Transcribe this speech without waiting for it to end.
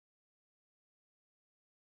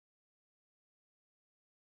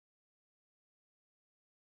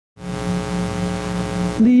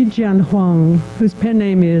Li Jianhong, whose pen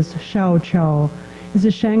name is Xiao Chao, is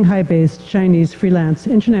a Shanghai-based Chinese freelance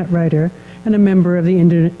internet writer and a member of the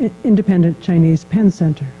Independent Chinese Pen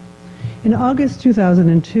Center. In August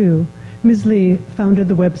 2002, Ms. Li founded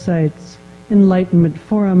the websites Enlightenment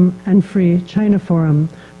Forum and Free China Forum,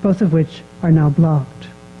 both of which are now blocked.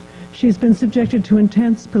 She's been subjected to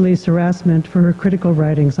intense police harassment for her critical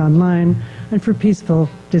writings online and for peaceful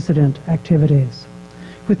dissident activities.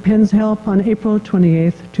 With PEN's help, on April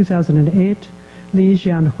 28, 2008, Li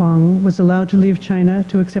Jianhong was allowed to leave China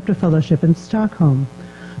to accept a fellowship in Stockholm,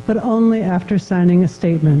 but only after signing a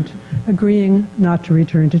statement agreeing not to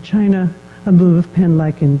return to China, a move PEN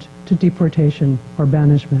likened to deportation or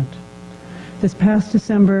banishment. This past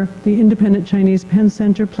December, the Independent Chinese Pen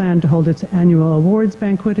Center planned to hold its annual awards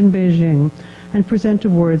banquet in Beijing and present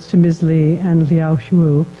awards to Ms. Li and Liao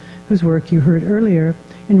Hu, whose work you heard earlier,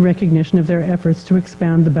 in recognition of their efforts to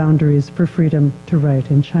expand the boundaries for freedom to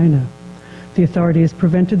write in China. The authorities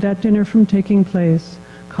prevented that dinner from taking place,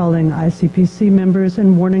 calling ICPC members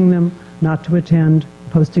and warning them not to attend,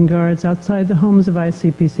 posting guards outside the homes of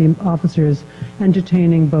ICPC officers, and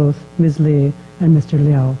detaining both Ms. Li and Mr.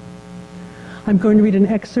 Liao. I'm going to read an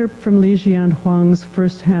excerpt from Li Jianhuang's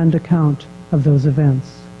first-hand account of those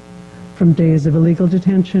events. From Days of Illegal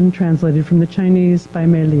Detention, translated from the Chinese by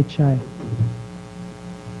Mei Li Chai.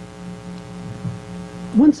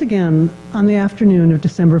 Once again, on the afternoon of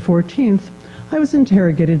December 14th, I was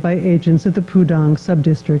interrogated by agents of the Pudong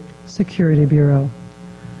Subdistrict Security Bureau.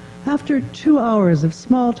 After 2 hours of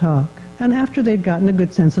small talk, and after they'd gotten a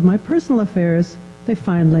good sense of my personal affairs, they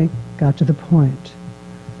finally got to the point.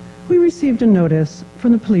 We received a notice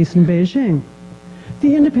from the police in Beijing.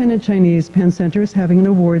 The Independent Chinese Pen Center is having an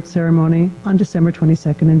award ceremony on December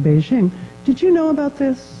 22nd in Beijing. Did you know about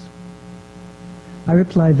this? I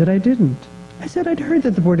replied that I didn't. I said I'd heard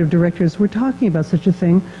that the board of directors were talking about such a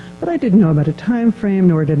thing, but I didn't know about a time frame,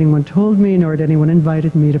 nor had anyone told me, nor had anyone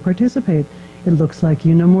invited me to participate. It looks like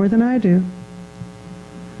you know more than I do.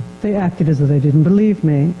 They acted as though they didn't believe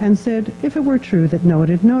me and said if it were true that no one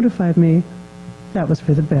had notified me, that was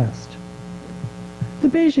for the best. The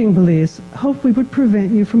Beijing police hope we would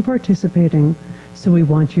prevent you from participating, so we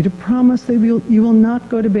want you to promise that you will not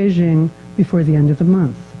go to Beijing before the end of the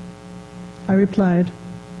month. I replied,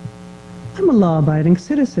 I'm a law-abiding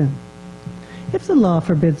citizen. If the law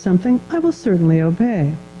forbids something, I will certainly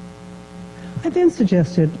obey. I then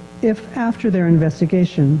suggested if, after their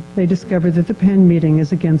investigation, they discover that the PEN meeting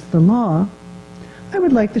is against the law, I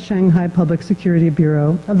would like the Shanghai Public Security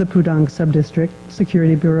Bureau of the Pudong Subdistrict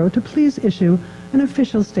Security Bureau to please issue an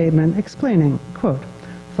official statement explaining, quote,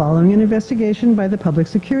 following an investigation by the Public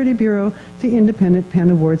Security Bureau, the Independent Pen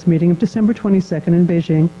Awards meeting of December 22nd in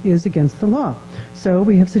Beijing is against the law. So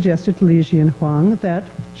we have suggested to Li Jianhuang that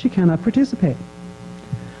she cannot participate.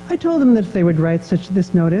 I told them that if they would write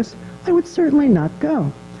this notice, I would certainly not go.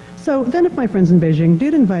 So then if my friends in Beijing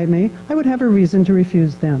did invite me, I would have a reason to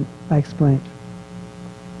refuse them, I explained.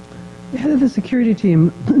 The head of the security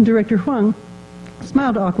team, Director Huang,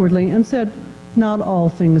 smiled awkwardly and said, not all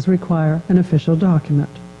things require an official document.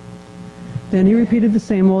 Then he repeated the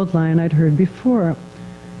same old line I'd heard before.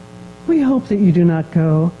 We hope that you do not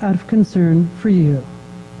go out of concern for you.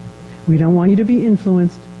 We don't want you to be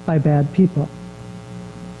influenced by bad people.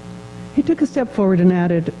 He took a step forward and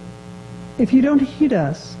added, if you don't heed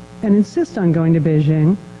us and insist on going to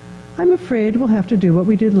Beijing, I'm afraid we'll have to do what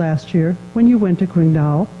we did last year when you went to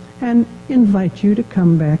Qingdao and invite you to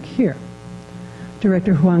come back here.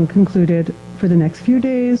 Director Huang concluded, for the next few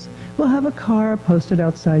days, we'll have a car posted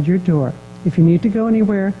outside your door. If you need to go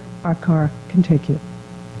anywhere, our car can take you.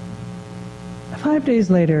 5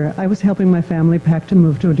 days later, I was helping my family pack to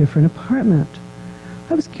move to a different apartment.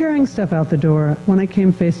 I was carrying stuff out the door when I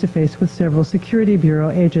came face to face with several Security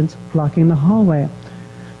Bureau agents blocking the hallway.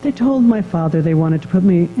 They told my father they wanted to put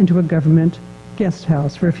me into a government guest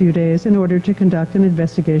house for a few days in order to conduct an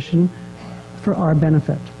investigation for our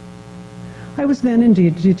benefit. I was then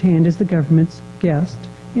indeed detained as the government's guest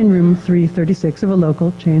in room 336 of a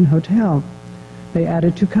local chain hotel. They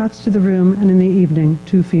added 2 cots to the room, and in the evening,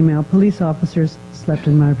 2 female police officers slept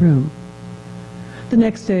in my room. The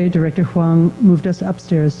next day, Director Huang moved us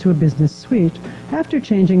upstairs to a business suite. After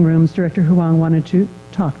changing rooms, Director Huang wanted to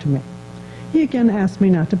talk to me. He again asked me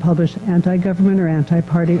not to publish anti-government or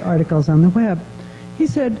anti-party articles on the web. He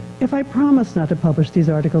said, if I promised not to publish these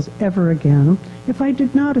articles ever again, if I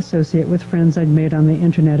did not associate with friends I'd made on the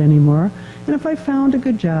internet anymore, and if I found a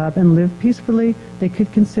good job and lived peacefully, they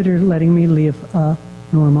could consider letting me live a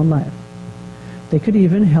normal life. They could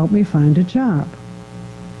even help me find a job.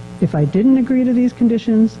 If I didn't agree to these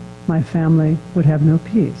conditions, my family would have no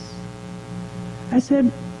peace. I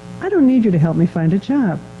said, I don't need you to help me find a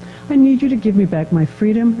job. I need you to give me back my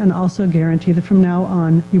freedom and also guarantee that from now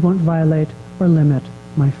on you won't violate or limit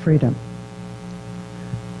my freedom.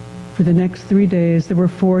 For the next 3 days, there were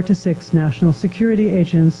 4 to 6 national security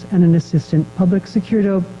agents and an assistant public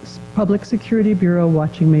security bureau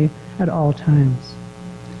watching me at all times.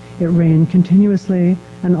 It rained continuously,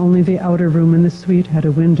 and only the outer room in the suite had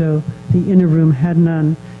a window. The inner room had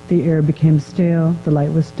none. The air became stale. The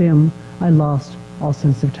light was dim. I lost all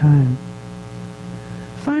sense of time.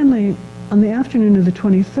 Finally, on the afternoon of the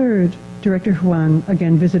 23rd, Director Huang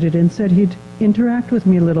again visited and said he'd interact with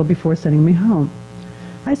me a little before sending me home.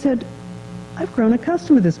 I said, I've grown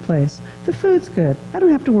accustomed to this place. The food's good. I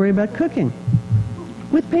don't have to worry about cooking.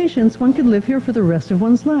 With patience, one could live here for the rest of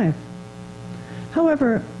one's life.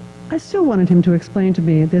 However, I still wanted him to explain to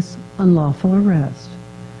me this unlawful arrest.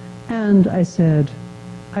 And I said,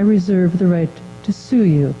 I reserve the right to sue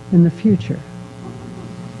you in the future.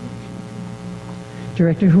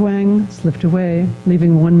 Director Huang slipped away,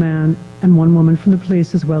 leaving 1 man and 1 woman from the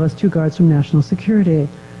police as well as 2 guards from national security.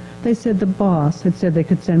 They said the boss had said they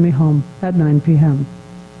could send me home at 9 p.m.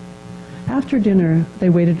 After dinner, they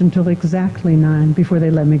waited until exactly 9 before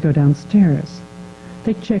they let me go downstairs.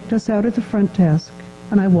 They checked us out at the front desk,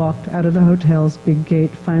 and I walked out of the hotel's big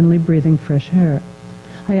gate, finally breathing fresh air.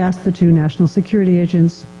 I asked the 2 national security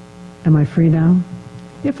agents, am I free now?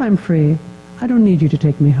 If I'm free, I don't need you to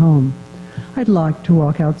take me home. I'd like to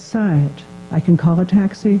walk outside. I can call a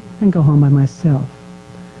taxi and go home by myself.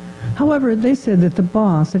 However, they said that the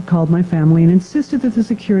boss had called my family and insisted that the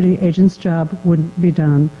security agent's job wouldn't be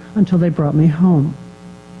done until they brought me home.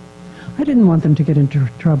 I didn't want them to get into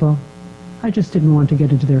trouble. I just didn't want to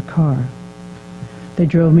get into their car. They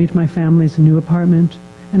drove me to my family's new apartment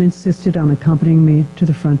and insisted on accompanying me to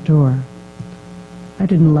the front door. I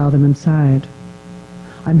didn't allow them inside.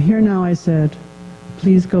 I'm here now, I said.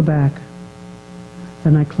 Please go back.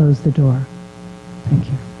 Then I closed the door. Thank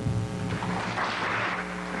you.